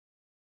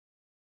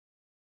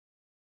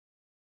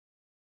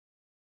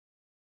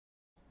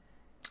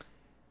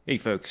Hey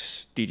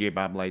folks, DJ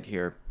Bob Light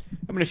here.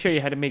 I'm going to show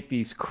you how to make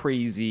these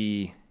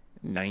crazy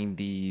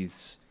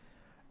 90s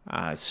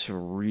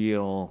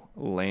surreal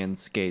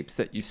landscapes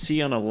that you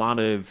see on a lot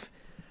of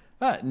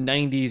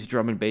 90s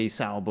drum and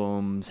bass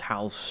albums,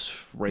 house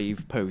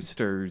rave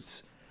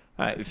posters.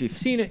 If you've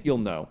seen it, you'll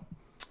know.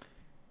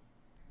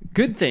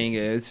 Good thing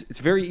is, it's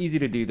very easy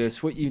to do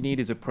this. What you need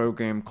is a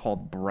program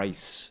called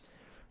Bryce.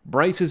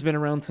 Bryce has been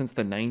around since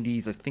the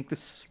 90s. I think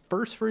this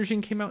first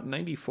version came out in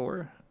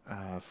 94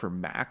 for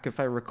Mac,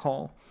 if I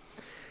recall.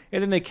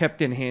 And then they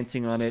kept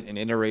enhancing on it and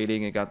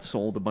iterating. It got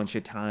sold a bunch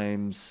of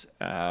times.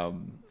 I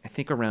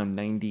think around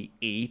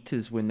 98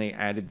 is when they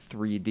added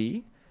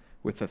 3D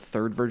with a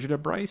third version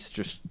of Bryce,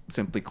 just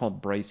simply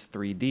called Bryce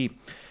 3D.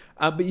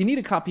 But you need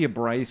a copy of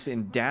Bryce,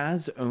 and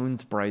Daz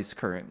owns Bryce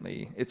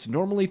currently. It's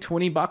normally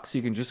 20 bucks.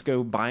 You can just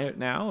go buy it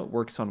now. It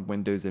works on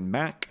Windows and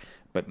Mac,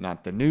 but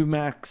not the new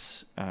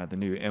Macs, the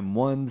new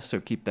M1s, so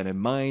keep that in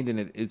mind, and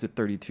it is a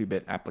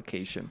 32-bit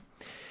application.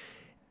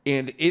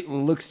 And it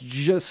looks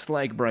just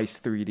like Bryce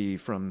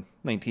 3D from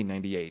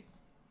 1998.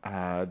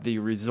 The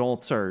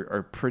results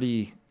are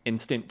pretty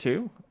instant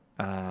too.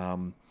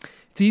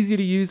 It's easy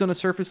to use on a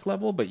surface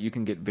level, but you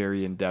can get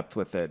very in-depth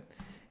with it.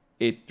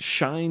 It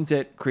shines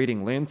at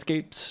creating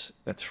landscapes.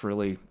 That's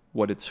really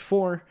what it's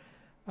for.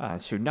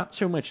 So not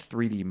so much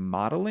 3D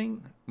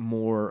modeling,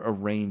 more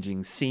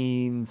arranging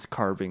scenes,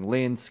 carving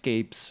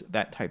landscapes,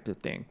 that type of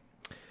thing.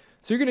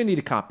 So you're going to need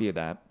a copy of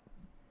that.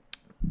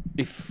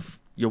 If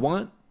you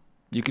want,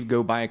 you could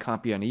go buy a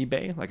copy on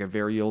eBay, like a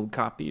very old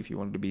copy if you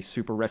wanted to be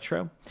super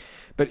retro.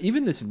 But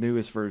even this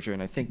newest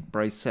version, I think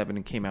Bryce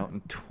 7 came out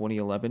in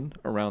 2011,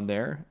 around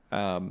there.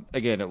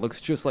 Again, it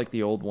looks just like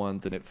the old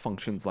ones, and it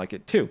functions like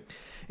it too.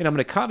 And I'm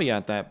going to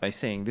caveat that by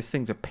saying this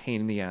thing's a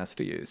pain in the ass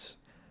to use.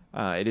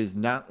 It is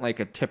not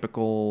like a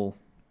typical,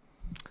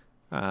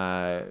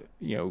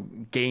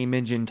 game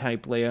engine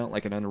type layout,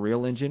 like an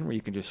Unreal Engine, where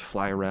you can just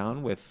fly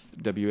around with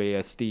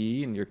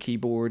WASD and your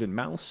keyboard and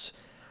mouse.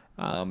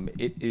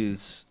 It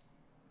is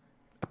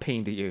a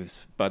pain to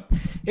use. But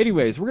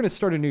anyways, we're going to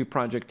start a new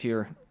project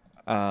here.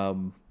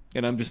 And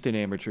I'm just an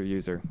amateur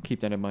user.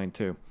 Keep that in mind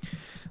too.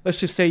 Let's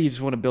just say you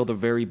just want to build a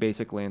very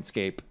basic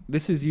landscape.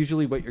 This is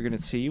usually what you're going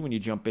to see when you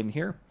jump in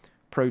here.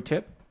 Pro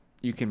tip,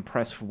 you can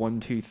press 1,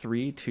 2,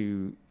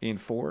 3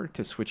 and 4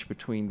 to switch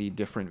between the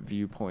different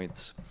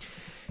viewpoints.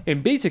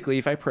 And basically,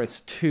 if I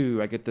press 2,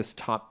 I get this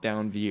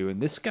top-down view.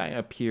 And this guy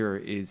up here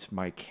is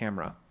my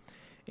camera.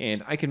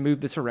 And I can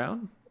move this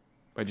around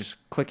by just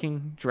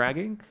clicking,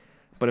 dragging.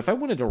 But if I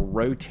wanted to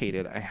rotate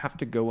it, I have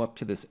to go up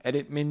to this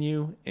edit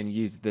menu and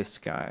use this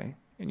guy.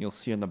 And you'll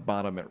see on the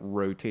bottom it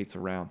rotates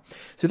around.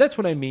 So that's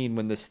what I mean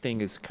when this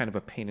thing is kind of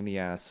a pain in the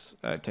ass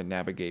to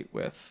navigate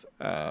with.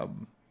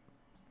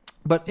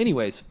 But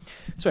anyways,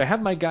 so I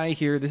have my guy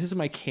here. This is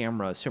my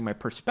camera. So my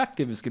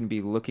perspective is going to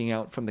be looking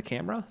out from the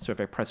camera. So if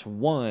I press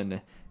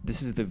 1,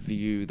 this is the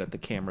view that the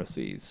camera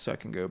sees. So I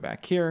can go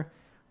back here,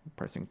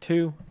 pressing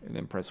 2, and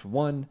then press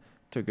 1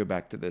 to go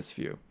back to this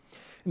view.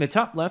 In the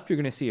top left, you're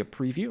going to see a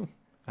preview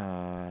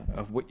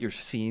of what your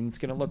scene's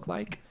going to look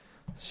like.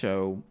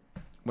 So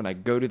when I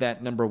go to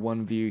that number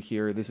 1 view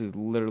here, this is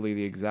literally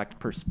the exact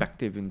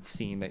perspective and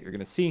scene that you're going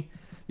to see.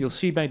 You'll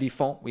see by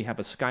default we have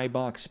a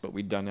skybox, but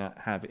we do not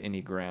have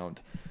any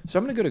ground. So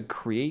I'm going to go to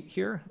create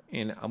here,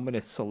 and I'm going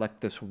to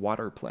select this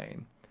water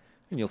plane.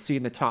 And you'll see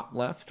in the top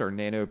left our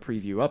nano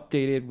preview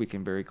updated. We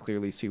can very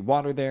clearly see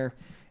water there.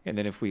 And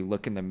then if we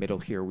look in the middle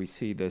here, we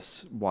see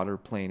this water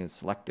plane is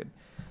selected.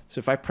 So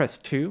if I press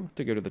 2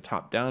 to go to the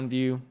top down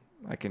view,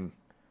 I can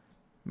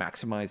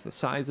maximize the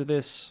size of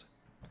this,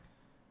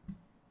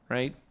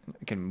 right?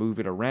 I can move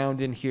it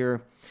around in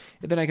here.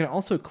 And then I can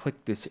also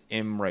click this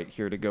M right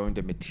here to go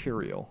into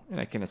material, and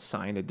I can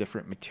assign a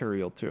different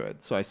material to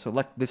it. So I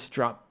select this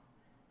drop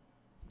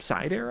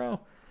side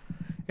arrow,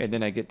 and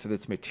then I get to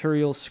this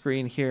material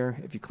screen here.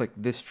 If you click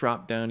this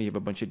drop down, you have a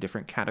bunch of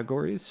different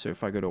categories. So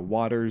if I go to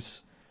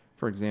waters,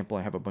 for example,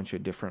 I have a bunch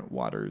of different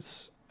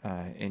waters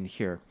in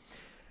here.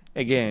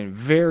 Again,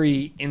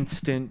 very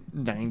instant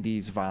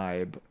 90s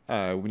vibe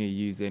when you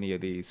use any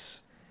of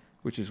these,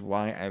 which is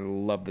why I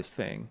love this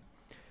thing.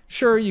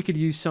 Sure, you could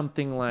use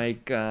something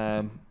like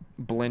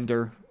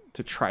Blender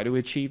to try to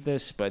achieve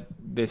this, but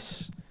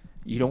this,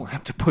 you don't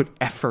have to put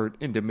effort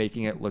into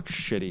making it look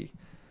shitty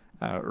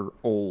or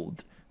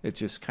old. It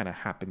just kind of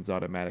happens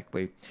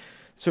automatically.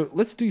 So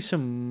let's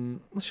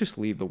just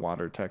leave the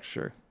water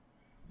texture.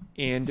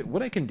 And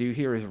what I can do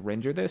here is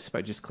render this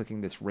by just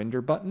clicking this render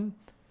button.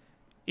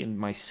 And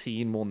my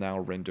scene will now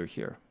render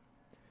here.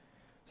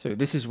 So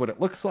this is what it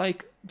looks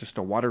like, just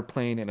a water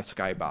plane and a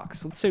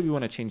skybox. Let's say we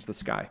want to change the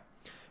sky.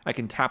 I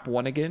can tap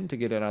 1 again to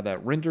get it out of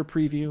that render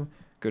preview,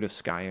 go to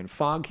sky and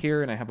fog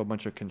here, and I have a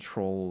bunch of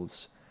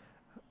controls.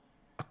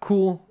 A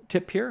cool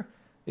tip here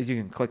is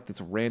you can click this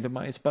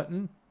randomize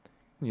button,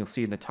 and you'll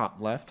see in the top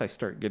left, I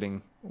start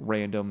getting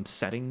random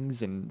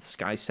settings and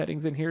sky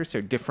settings in here.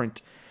 So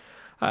different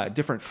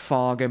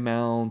fog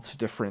amounts,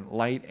 different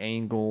light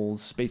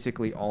angles.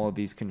 Basically, all of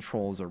these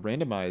controls are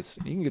randomized.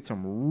 You can get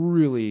some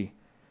really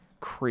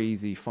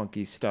crazy,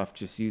 funky stuff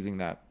just using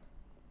that.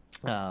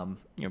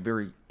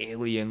 Very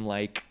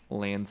alien-like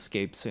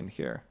landscapes in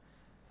here.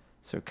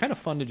 So kind of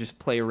fun to just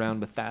play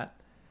around with that.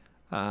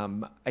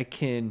 I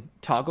can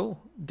toggle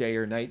day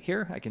or night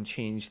here. I can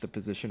change the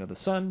position of the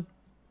sun,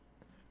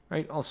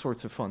 right? All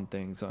sorts of fun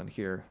things on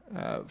here.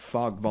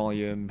 Fog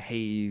volume,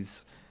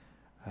 haze,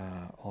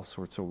 all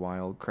sorts of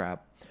wild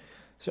crap.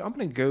 So I'm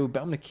going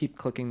to keep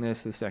clicking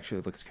this. This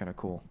actually looks kind of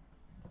cool.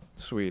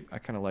 Sweet. I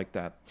kind of like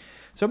that.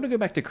 So I'm going to go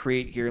back to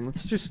create here, and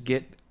let's just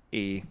get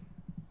a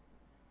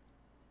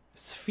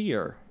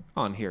sphere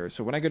on here.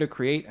 So when I go to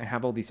create, I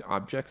have all these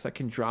objects I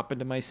can drop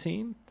into my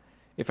scene.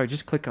 If I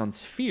just click on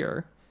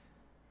sphere,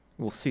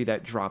 we'll see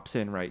that drops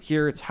in right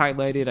here. It's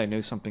highlighted. I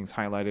know something's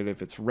highlighted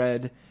if it's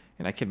red,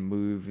 and I can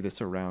move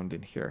this around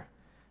in here.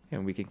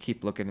 And we can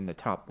keep looking in the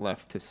top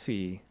left to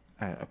see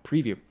a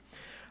preview.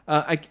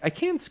 I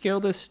can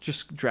scale this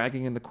just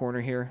dragging in the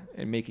corner here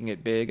and making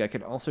it big. I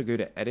could also go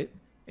to edit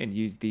and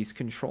use these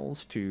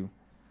controls to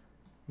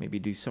maybe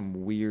do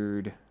some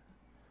weird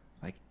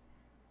like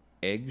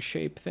egg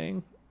shape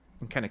thing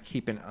and kind of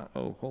keep an,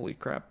 oh, holy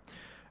crap.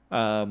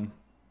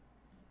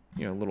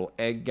 Little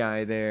egg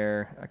guy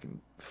there. I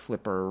can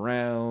flip her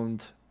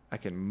around. I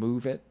can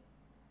move it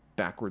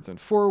backwards and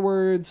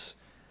forwards.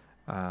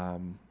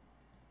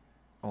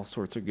 All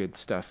sorts of good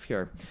stuff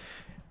here.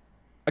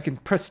 I can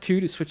press 2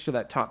 to switch to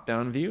that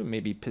top-down view,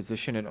 maybe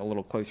position it a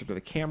little closer to the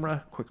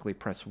camera. Quickly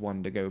press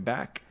 1 to go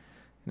back.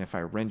 And if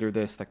I render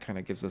this, that kind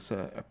of gives us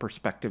a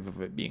perspective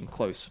of it being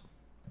close.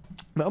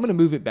 Now I'm going to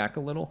move it back a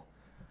little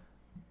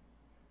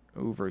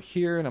over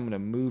here, and I'm going to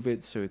move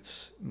it so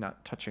it's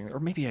not touching, or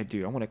maybe I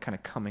do. I want it kind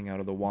of coming out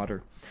of the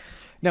water.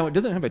 Now it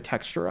doesn't have a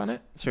texture on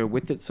it, so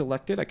with it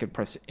selected, I could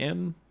press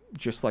M,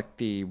 just like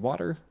the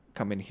water,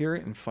 come in here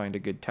and find a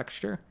good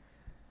texture.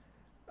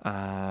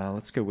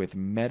 Let's go with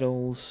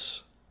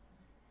metals.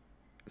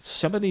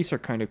 Some of these are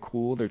kind of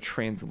cool. They're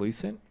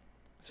translucent,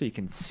 so you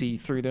can see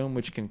through them,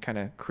 which can kind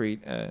of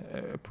create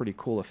a pretty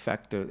cool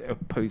effect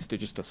opposed to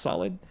just a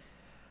solid.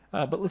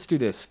 But let's do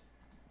this.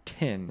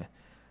 10.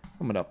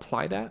 I'm going to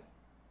apply that,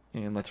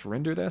 and let's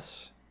render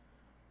this.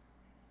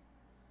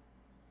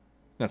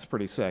 That's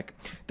pretty sick.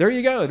 There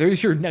you go.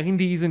 There's your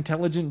 90s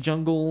Intelligent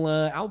Jungle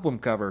album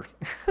cover.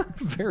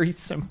 Very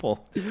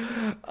simple.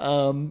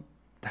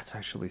 That's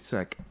actually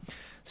sick.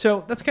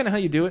 So that's kind of how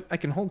you do it. I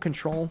can hold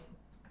Control.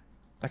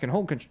 I can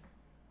hold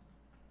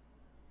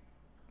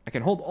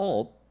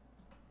Alt.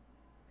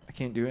 I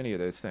can't do any of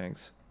those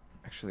things.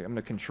 Actually, I'm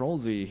going to Control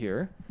Z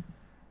here.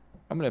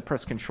 I'm going to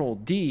press Control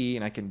D,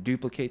 and I can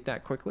duplicate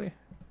that quickly.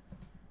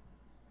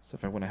 So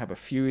if I want to have a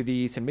few of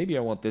these, and maybe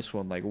I want this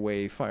one like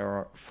way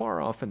far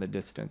off in the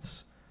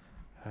distance,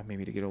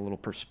 maybe to get a little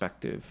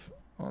perspective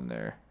on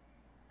there.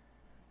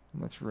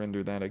 And let's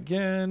render that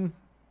again.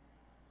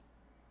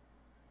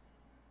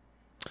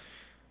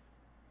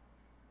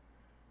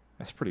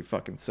 That's pretty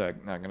fucking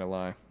sick, not gonna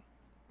lie.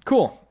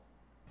 Cool.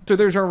 So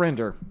there's our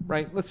render,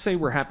 right? Let's say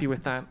we're happy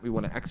with that. We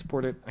want to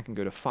export it. I can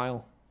go to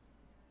File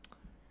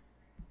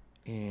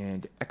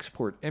and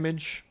Export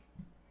Image.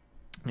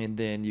 And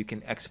then you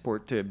can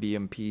export to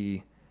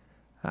BMP,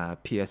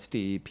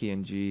 PSD,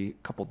 PNG, a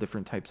couple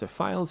different types of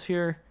files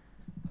here.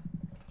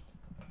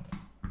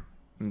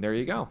 And there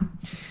you go.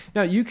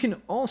 Now you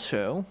can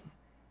also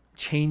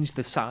change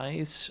the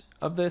size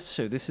of this.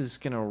 So this is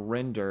going to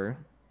render,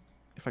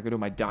 if I go to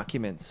my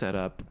document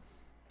setup,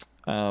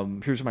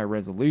 here's my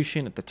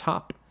resolution at the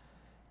top.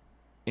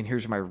 And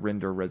here's my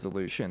render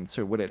resolution.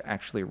 So what it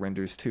actually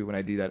renders to when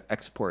I do that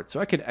export.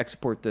 So I could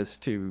export this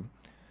to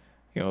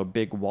a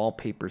big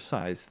wallpaper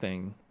size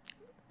thing.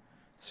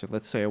 So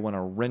let's say I want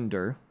to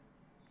render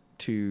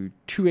to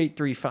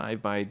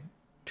 2835 by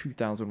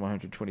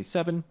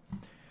 2127. All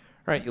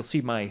right, you'll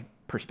see my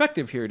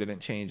perspective here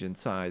didn't change in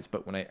size,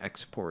 but when I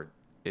export,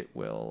 it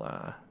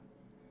will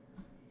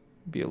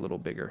be a little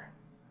bigger.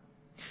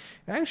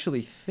 I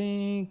actually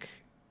think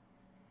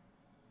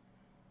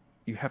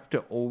you have to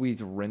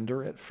always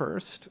render it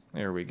first.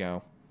 There we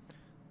go.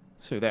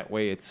 So that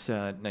way it's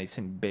nice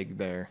and big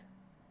there.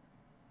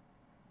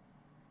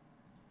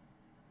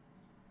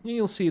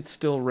 You'll see it's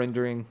still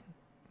rendering.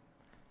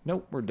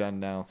 Nope, we're done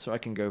now. So I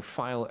can go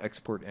File,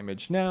 Export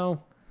Image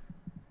now.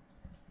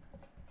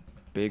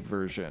 Big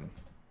version.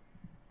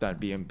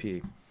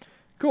 .bmp.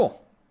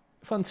 Cool.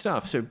 Fun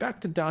stuff. So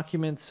back to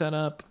document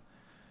setup.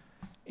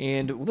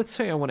 And let's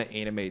say I want to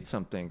animate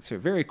something. So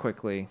very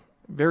quickly,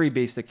 very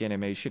basic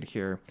animation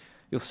here.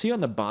 You'll see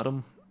on the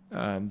bottom,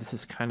 this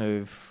is kind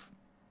of,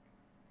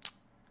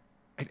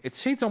 I'd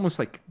say it's almost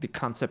like the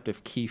concept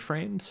of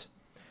keyframes.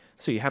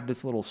 So you have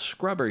this little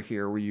scrubber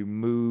here where you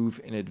move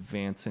and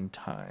advance in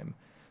time.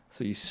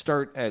 So you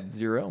start at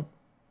 0,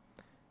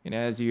 and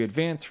as you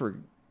advance, we're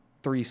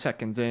 3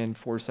 seconds in,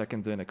 4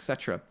 seconds in,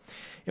 etc.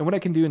 And what I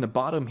can do in the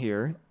bottom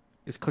here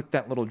is click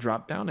that little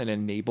drop down and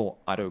enable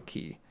auto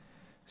key.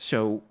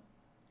 So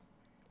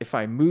if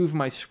I move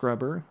my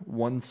scrubber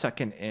 1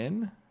 second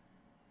in,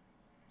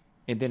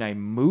 and then I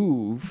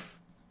move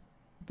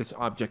this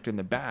object in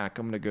the back,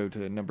 I'm going to go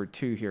to number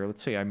 2 here.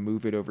 Let's say I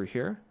move it over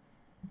here.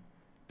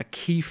 a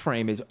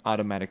keyframe is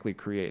automatically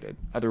created.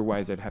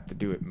 Otherwise, I'd have to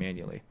do it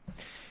manually.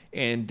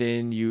 And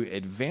then you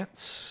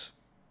advance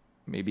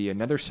maybe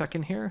another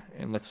second here,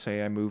 and let's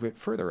say I move it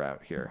further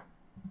out here.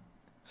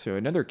 So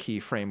another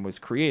keyframe was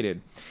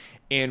created.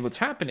 And what's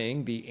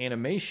happening, the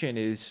animation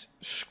is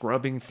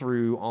scrubbing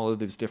through all of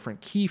those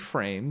different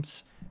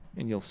keyframes,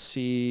 and you'll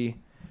see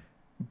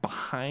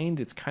behind,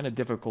 it's kind of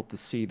difficult to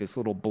see this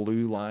little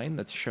blue line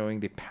that's showing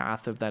the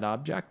path of that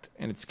object,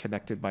 and it's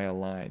connected by a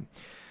line.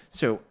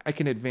 So I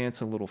can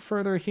advance a little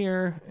further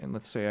here, and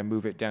let's say I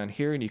move it down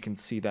here, and you can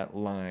see that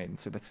line.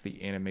 So that's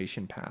the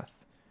animation path.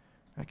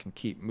 I can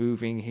keep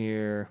moving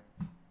here,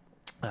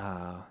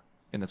 and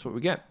that's what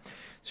we get.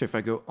 So if I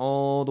go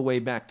all the way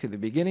back to the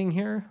beginning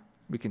here,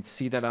 we can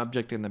see that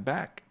object in the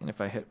back, and if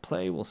I hit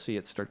play, we'll see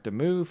it start to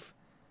move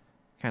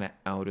kind of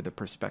out of the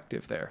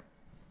perspective there.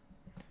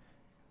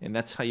 And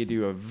that's how you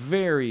do a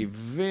very,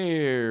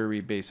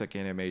 very basic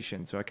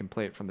animation. So I can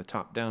play it from the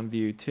top-down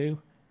view too.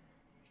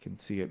 You can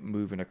see it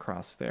moving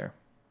across there.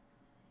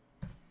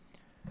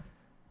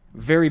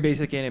 Very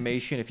basic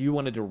animation. If you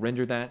wanted to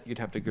render that, you'd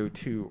have to go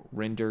to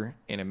Render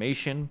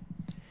Animation.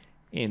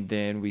 And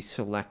then we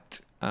select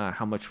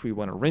how much we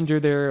want to render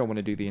there. I want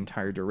to do the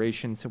entire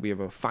duration, so we have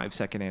a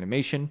 5-second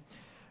animation.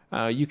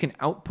 You can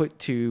output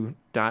to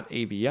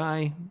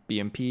 .avi,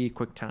 BMP,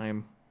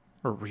 QuickTime,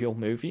 or Real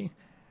Movie.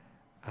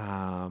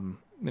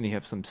 Then you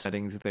have some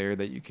settings there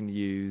that you can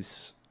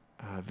use.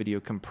 Video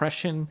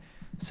compression,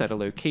 set a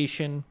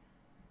location,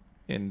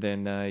 and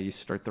then you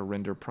start the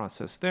render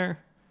process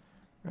there.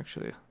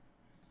 Actually,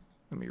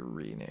 let me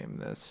rename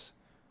this.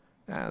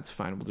 That's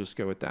fine, we'll just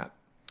go with that.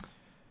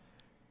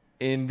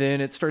 And then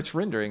it starts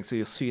rendering, so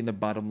you'll see in the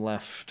bottom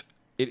left,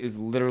 it is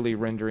literally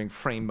rendering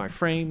frame by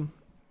frame,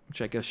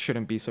 which I guess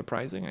shouldn't be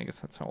surprising. I guess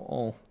that's how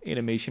all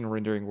animation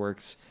rendering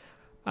works.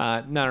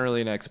 Not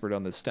really an expert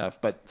on this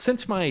stuff, but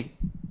since my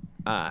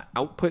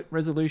output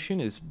resolution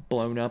is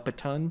blown up a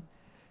ton,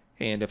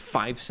 and a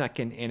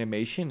 5-second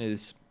animation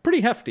is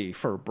pretty hefty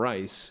for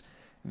Bryce,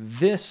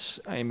 this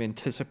I'm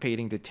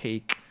anticipating to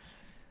take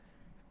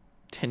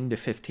 10 to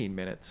 15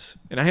 minutes.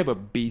 And I have a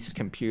beast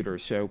computer,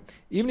 so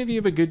even if you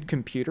have a good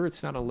computer,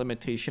 it's not a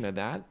limitation of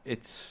that.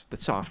 It's the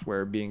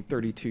software being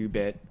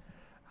 32-bit.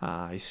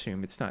 I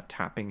assume it's not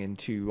tapping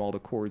into all the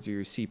cores of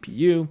your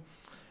CPU.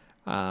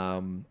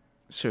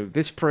 So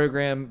this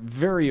program,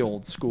 very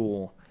old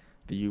school.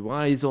 The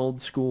UI is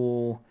old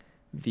school.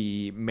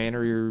 The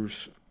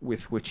manners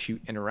with which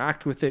you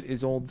interact with it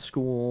is old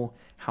school.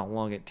 How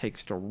long it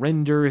takes to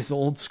render is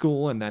old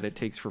school, and that it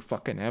takes for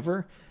fucking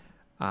ever.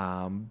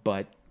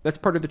 But that's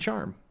part of the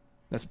charm.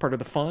 That's part of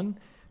the fun.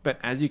 But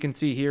as you can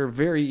see here,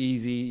 very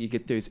easy. You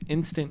get those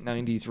instant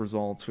 90s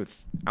results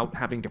without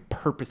having to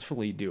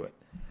purposefully do it,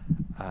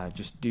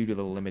 just due to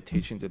the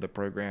limitations of the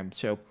program.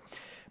 So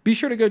be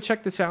sure to go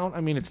check this out.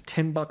 I mean, it's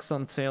 $10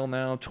 on sale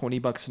now,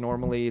 $20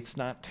 normally. It's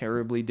not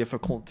terribly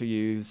difficult to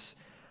use.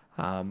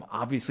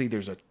 Obviously,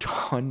 there's a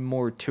ton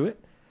more to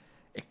it.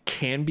 It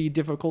can be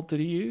difficult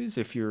to use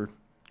if you're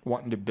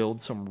wanting to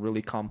build some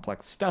really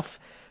complex stuff.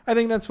 I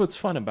think that's what's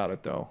fun about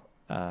it, though.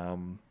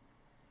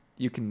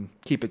 You can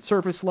keep it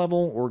surface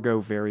level or go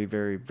very,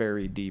 very,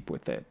 very deep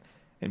with it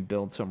and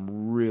build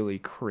some really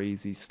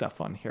crazy stuff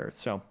on here.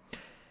 So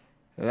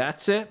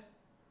that's it.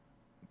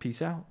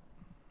 Peace out.